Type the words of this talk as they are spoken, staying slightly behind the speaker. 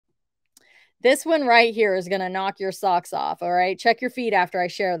This one right here is going to knock your socks off. All right. Check your feet after I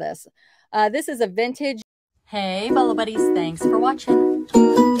share this. This is a vintage. Hey, Bolo buddies. Thanks for watching.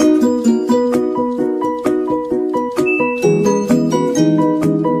 Full-time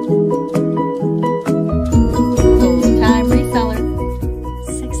reseller.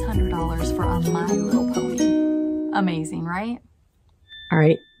 $600 for a My Little Pony. Amazing, right? All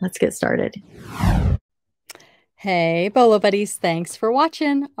right. Let's get started. Hey, Bolo buddies, thanks for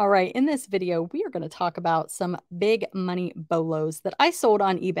watching. All right, in this video, we are going to talk about some big money bolos that I sold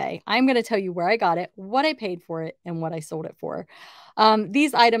on eBay. I'm going to tell you where I got it, what I paid for it, and what I sold it for.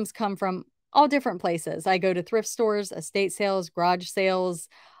 These items come from all different places. I go to thrift stores, estate sales, garage sales.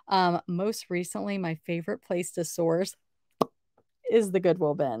 Most recently, my favorite place to source is the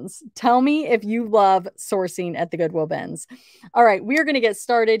Goodwill bins. Tell me if you love sourcing at the Goodwill bins. All right, we are going to get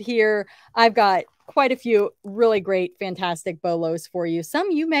started here. I've got quite a few really great, fantastic bolos for you.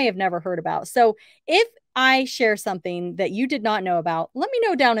 Some you may have never heard about. So if I share something that you did not know about, let me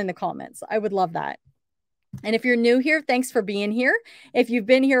know down in the comments. I would love that. And if you're new here, thanks for being here. If you've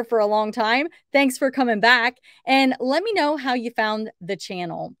been here for a long time, thanks for coming back. And let me know how you found the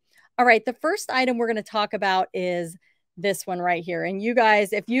channel. All right, the first item we're going to talk about is this one right here. And you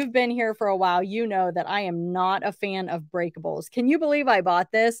guys, if you've been here for a while, you know that I am not a fan of breakables. Can you believe I bought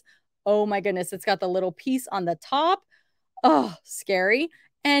this? Oh my goodness, it's got the little piece on the top. Oh, scary.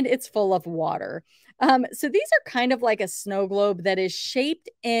 And it's full of water. So these are kind of like a snow globe that is shaped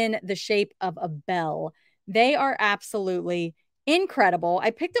in the shape of a bell. They are absolutely incredible.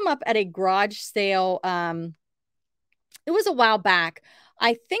 I picked them up at a garage sale. It was a while back.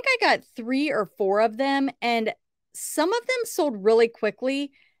 I think I got 3 or 4 of them, and some of them sold really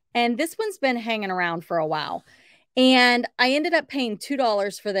quickly, and this one's been hanging around for a while. And I ended up paying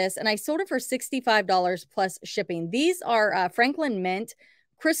 $2 for this, and I sold it for $65 plus shipping. These are Franklin Mint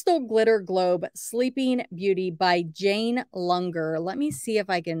Crystal Glitter Globe Sleeping Beauty by Jane Lunger. Let me see if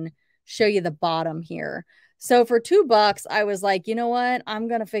I can show you the bottom here. So for $2, I was like, you know what? I'm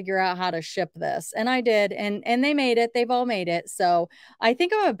going to figure out how to ship this. And I did. And they made it. They've all made it. So I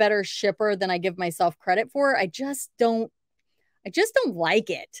think I'm a better shipper than I give myself credit for. I just don't like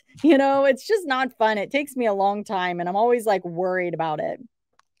it. You know, it's just not fun. It takes me a long time and I'm always like worried about it.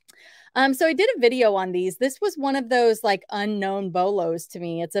 So I did a video on these. This was one of those like unknown bolos to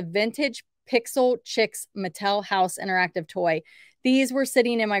me. It's a vintage Pixel Chicks Mattel House interactive toy. These were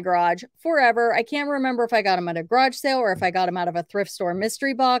sitting in my garage forever. I can't remember if I got them at a garage sale or if I got them out of a thrift store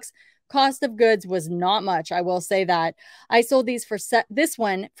mystery box. Cost of goods was not much. I will say that. I sold these for this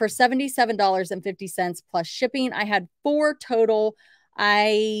one for $77.50 plus shipping. I had 4 total.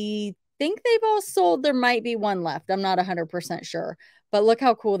 I think they've all sold. There might be one left. I'm not 100% sure, but look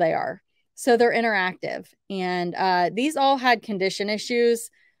how cool they are. So they're interactive, and these all had condition issues,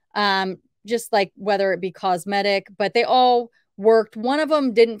 just like whether it be cosmetic, but they all worked. One of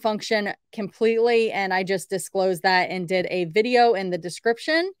them didn't function completely, and I just disclosed that and did a video in the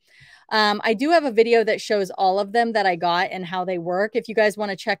description. I do have a video that shows all of them that I got and how they work. If you guys want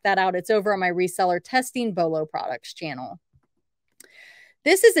to check that out, it's over on my reseller testing Bolo products channel.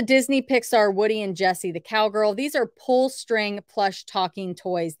 This is a Disney Pixar Woody and Jessie, the cowgirl. These are pull string plush talking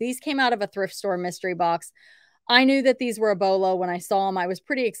toys. These came out of a thrift store mystery box. I knew that these were a bolo when I saw them. I was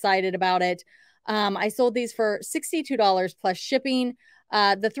pretty excited about it. I sold these for $62 plus shipping.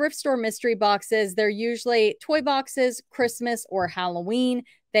 The thrift store mystery boxes, they're usually toy boxes, Christmas or Halloween.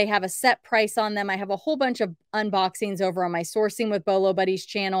 They have a set price on them. I have a whole bunch of unboxings over on my Sourcing with Bolo Buddies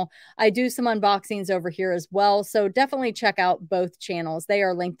channel. I do some unboxings over here as well. So definitely check out both channels. They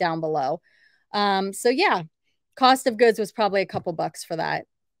are linked down below. So yeah, cost of goods was probably a couple bucks for that.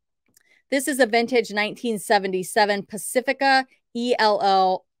 This is a vintage 1977 Pacifica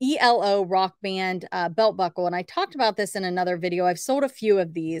ELO rock band belt buckle. And I talked about this in another video. I've sold a few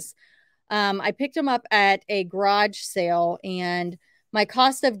of these. I picked them up at a garage sale, and my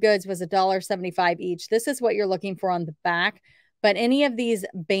cost of goods was $1.75 each. This is what you're looking for on the back. But any of these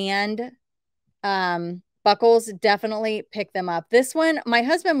band buckles, definitely pick them up. This one, my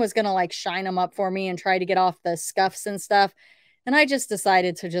husband was going to like shine them up for me and try to get off the scuffs and stuff. And I just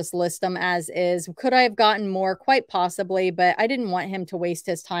decided to just list them as is. Could I have gotten more? Quite possibly, but I didn't want him to waste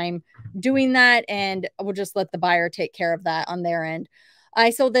his time doing that. And we'll just let the buyer take care of that on their end.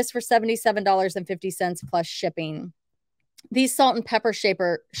 I sold this for $77.50 plus shipping. These salt and pepper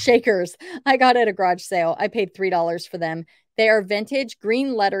shakers I got at a garage sale. I paid $3 for them. They are vintage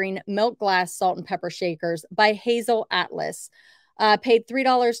green lettering milk glass salt and pepper shakers by Hazel Atlas. Paid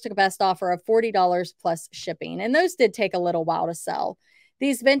 $3, took a best offer of $40 plus shipping. And those did take a little while to sell.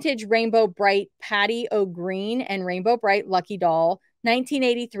 These vintage Rainbow Bright Patty O'Green and Rainbow Bright Lucky Doll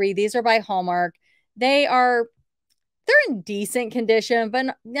 1983. These are by Hallmark. They're in decent condition,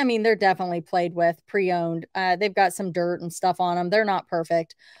 but I mean, they're definitely played with, pre-owned. They've got some dirt and stuff on them. They're not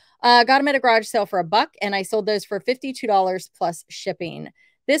perfect. Got them at a garage sale for $1, and I sold those for $52 plus shipping.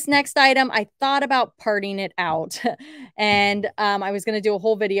 This next item, I thought about parting it out, and I was going to do a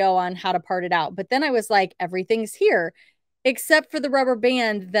whole video on how to part it out. But then I was like, everything's here, except for the rubber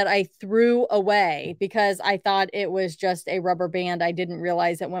band that I threw away because I thought it was just a rubber band. I didn't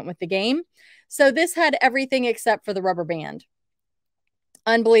realize it went with the game. So this had everything except for the rubber band.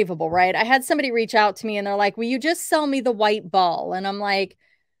 Unbelievable, right? I had somebody reach out to me and they're like, will you just sell me the white ball? And I'm like,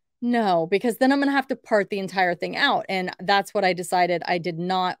 no, because then I'm going to have to part the entire thing out. And that's what I decided I did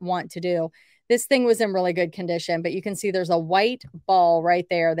not want to do. This thing was in really good condition, but you can see there's a white ball right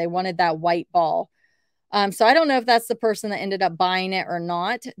there. They wanted that white ball. So I don't know if that's the person that ended up buying it or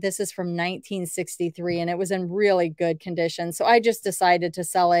not. This is from 1963 and it was in really good condition. So I just decided to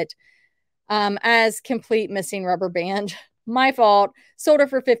sell it as complete missing rubber band. My fault. Sold it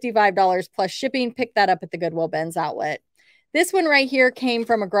for $55 plus shipping. Picked that up at the Goodwill Ben's outlet. This one right here came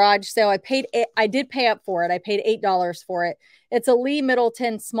from a garage sale. I did pay up for it. I paid $8 for it. It's a Lee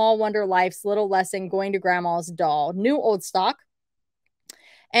Middleton Small Wonder Life's Little Lesson Going to Grandma's Doll. New old stock.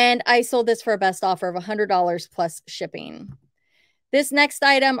 And I sold this for a best offer of $100 plus shipping. This next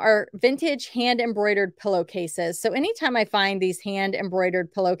item are vintage hand embroidered pillowcases. So anytime I find these hand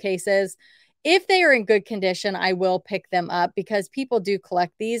embroidered pillowcases, if they are in good condition, I will pick them up because people do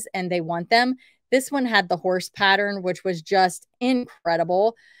collect these and they want them. This one had the horse pattern, which was just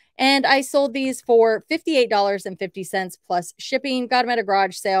incredible. And I sold these for $58.50 plus shipping. Got them at a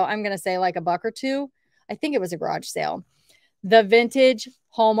garage sale. I'm going to say like $1 or $2. I think it was a garage sale. The vintage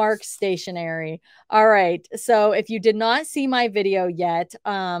Hallmark stationery. All right. So if you did not see my video yet,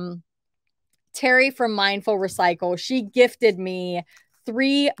 Terry from Mindful Recycle, she gifted me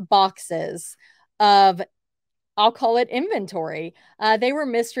 3 boxes of, I'll call it inventory. They were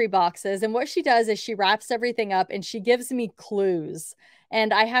mystery boxes. And what she does is she wraps everything up and she gives me clues.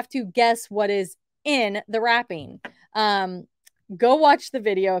 And I have to guess what is in the wrapping. Go watch the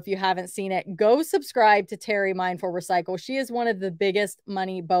video if you haven't seen it. Go subscribe to Terry Mindful Recycle. She is one of the biggest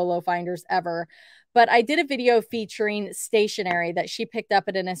money bolo finders ever. But I did a video featuring stationery that she picked up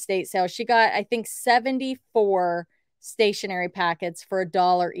at an estate sale. She got, I think, 74 stationery packets for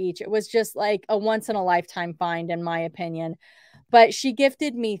 $1 each. It was just like a once in a lifetime find, in my opinion. But she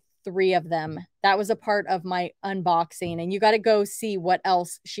gifted me 3 of them. That was a part of my unboxing. And you got to go see what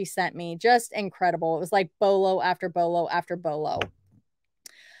else she sent me. Just incredible. It was like bolo after bolo after bolo.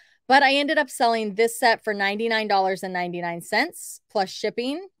 But I ended up selling this set for $99.99 plus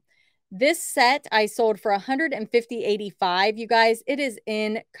shipping. This set I sold for $150.85. You guys, it is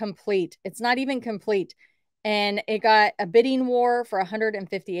incomplete. It's not even complete. And it got a bidding war for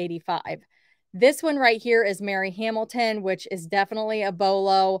 $150.85. This one right here is Mary Hamilton, which is definitely a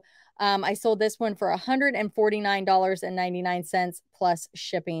bolo. I sold this one for $149.99 plus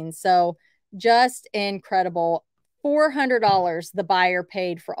shipping. So just incredible. $400 the buyer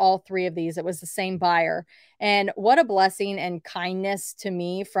paid for all 3 of these. It was the same buyer. And what a blessing and kindness to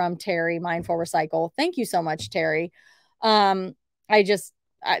me from Terry Mindful Recycle. Thank you so much, Terry. Those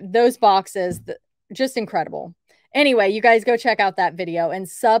boxes, just incredible. Anyway, you guys go check out that video and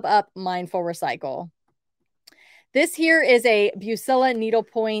sub up Mindful Recycle. This here is a Bucilla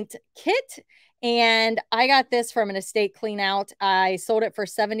needlepoint kit, and I got this from an estate clean out. I sold it for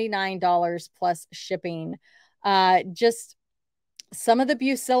 $79 plus shipping. Just some of the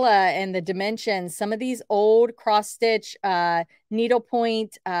Bucilla and the dimensions, some of these old cross-stitch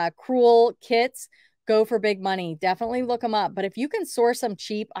needlepoint crewel kits go for big money. Definitely look them up. But if you can source them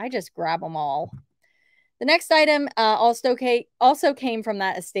cheap, I just grab them all. The next item also came from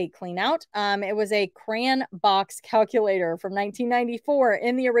that estate clean out. It was a crayon box calculator from 1994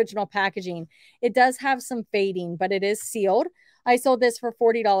 in the original packaging. It does have some fading, but it is sealed. I sold this for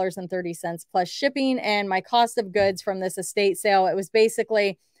 $40.30 plus shipping, and my cost of goods from this estate sale, it was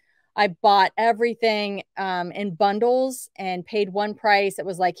basically, I bought everything in bundles and paid one price. It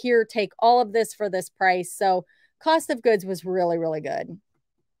was like, here, take all of this for this price. So cost of goods was really, really good.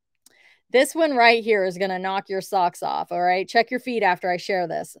 This one right here is going to knock your socks off, all right? Check your feet after I share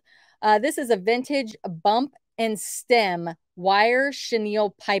this. This is a vintage bump and stem wire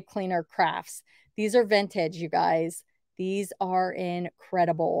chenille pipe cleaner crafts. These are vintage, you guys. These are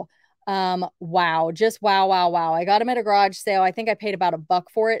incredible. Wow. Just wow, wow, wow. I got them at a garage sale. I think I paid about $1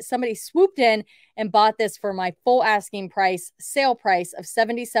 for it. Somebody swooped in and bought this for my full asking price, sale price of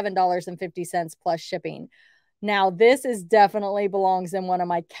 $77.50 plus shipping. Now, this is definitely belongs in one of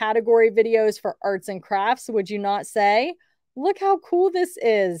my category videos for arts and crafts. Would you not say? Look how cool this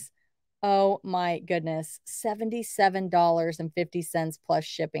is. Oh my goodness. $77.50 plus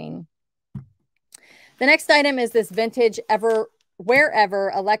shipping. The next item is this vintage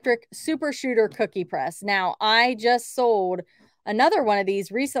wherever electric super shooter cookie press. Now, I just sold another one of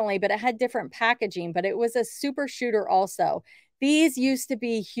these recently, but it had different packaging, but it was a super shooter also. These used to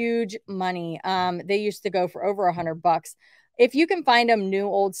be huge money. They used to go for over $100. If you can find them new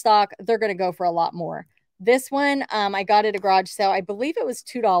old stock, they're going to go for a lot more. This one, I got at a garage sale. I believe it was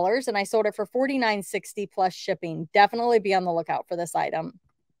 $2, and I sold it for $49.60 plus shipping. Definitely be on the lookout for this item.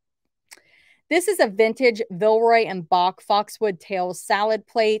 This is a vintage Vilroy and Bach Foxwood Tails salad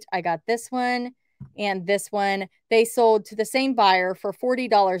plate. I got this one and this one. They sold to the same buyer for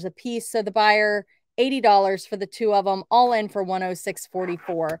 $40 a piece. So the buyer, $80 for the two of them, all in for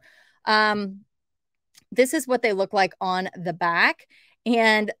 $106.44. This is what they look like on the back.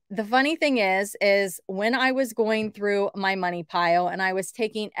 And the funny thing is when I was going through my money pile and I was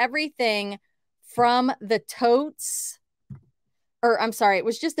taking everything from the totes, or I'm sorry, it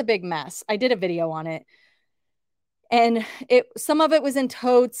was just a big mess. I did a video on it. And some of it was in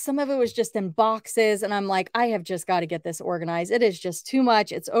totes, some of it was just in boxes. And I'm like, I have just got to get this organized. It is just too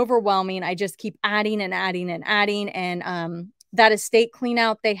much. It's overwhelming. I just keep adding and adding and adding. And that estate clean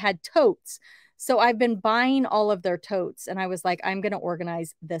out, they had totes. So I've been buying all of their totes. And I was like, I'm going to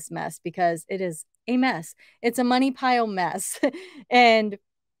organize this mess because it is a mess. It's a money pile mess. And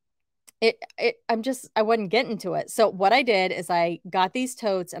I wasn't getting to it. So what I did is I got these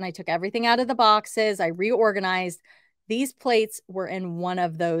totes and I took everything out of the boxes. I reorganized. These plates were in one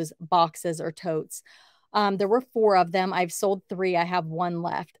of those boxes or totes. There were 4 of them. I've sold 3. I have 1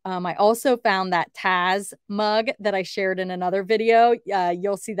 left. I also found that Taz mug that I shared in another video.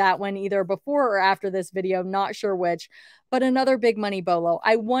 You'll see that one either before or after this video. Not sure which, but another big money bolo.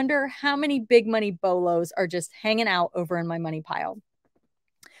 I wonder how many big money bolos are just hanging out over in my money pile.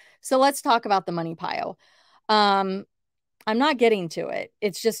 So let's talk about the money pile. I'm not getting to it.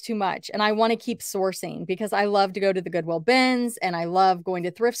 It's just too much. And I want to keep sourcing because I love to go to the Goodwill bins and I love going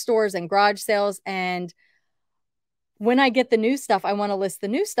to thrift stores and garage sales. And when I get the new stuff, I want to list the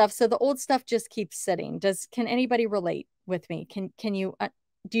new stuff. So the old stuff just keeps sitting. Can anybody relate with me? Can you,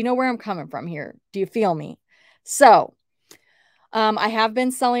 do you know where I'm coming from here? Do you feel me? So, I have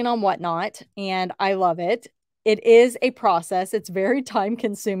been selling on Whatnot and I love it. It is a process. It's very time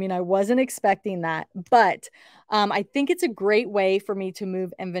consuming. I wasn't expecting that, but I think it's a great way for me to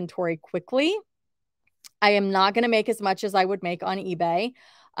move inventory quickly. I am not going to make as much as I would make on eBay.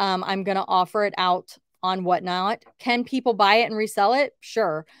 I'm going to offer it out on Whatnot. Can people buy it and resell it?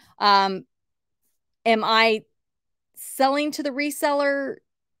 Sure. Am I selling to the reseller?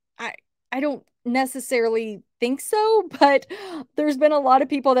 I don't necessarily think so, but there's been a lot of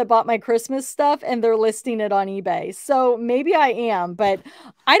people that bought my Christmas stuff and they're listing it on eBay. So maybe I am, but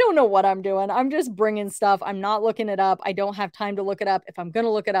I don't know what I'm doing. I'm just bringing stuff. I'm not looking it up. I don't have time to look it up. If I'm going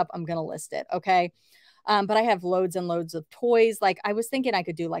to look it up, I'm going to list it. Okay. But I have loads and loads of toys. Like I was thinking I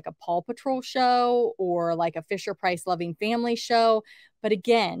could do like a Paw Patrol show or like a Fisher Price Loving Family show. But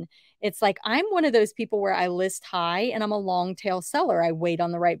again, it's like I'm one of those people where I list high and I'm a long tail seller. I wait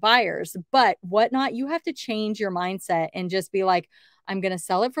on the right buyers. But Whatnot, you have to change your mindset and just be like, I'm going to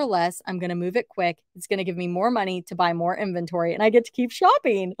sell it for less. I'm going to move it quick. It's going to give me more money to buy more inventory and I get to keep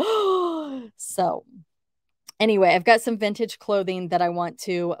shopping. So anyway, I've got some vintage clothing that I want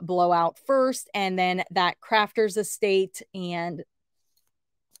to blow out first, and then that crafter's estate, and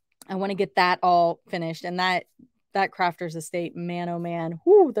I want to get that all finished. And that crafter's estate, man, oh man,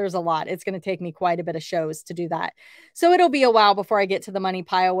 whoo, there's a lot. It's going to take me quite a bit of shows to do that. So it'll be a while before I get to the money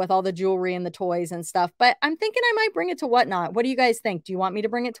pile with all the jewelry and the toys and stuff. But I'm thinking I might bring it to Whatnot. What do you guys think? Do you want me to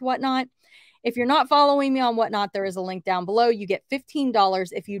bring it to Whatnot? If you're not following me on Whatnot, there is a link down below. You get $15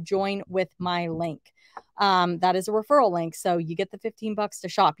 if you join with my link. That is a referral link. So you get the $15 to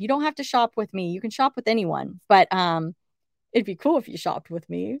shop. You don't have to shop with me. You can shop with anyone, but it'd be cool if you shopped with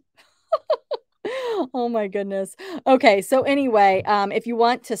me. Oh my goodness. Okay. So anyway, if you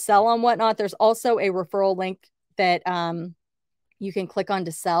want to sell on Whatnot, there's also a referral link that you can click on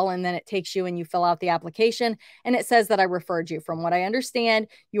to sell, and then it takes you and you fill out the application and it says that I referred you. From what I understand,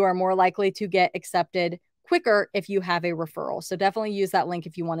 you are more likely to get accepted quicker if you have a referral. So definitely use that link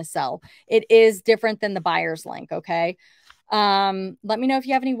if you want to sell. It is different than the buyer's link. Okay. Let me know if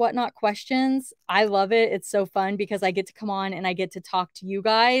you have any Whatnot questions. I love it. It's so fun because I get to come on and I get to talk to you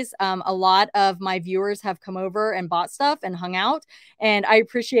guys. A lot of my viewers have come over and bought stuff and hung out, and I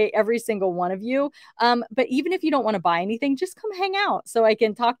appreciate every single one of you. But even if you don't want to buy anything, just come hang out so I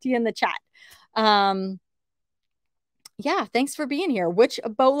can talk to you in the chat. Yeah, thanks for being here. Which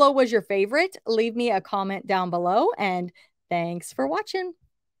Bolo was your favorite? Leave me a comment down below, and Thanks for watching.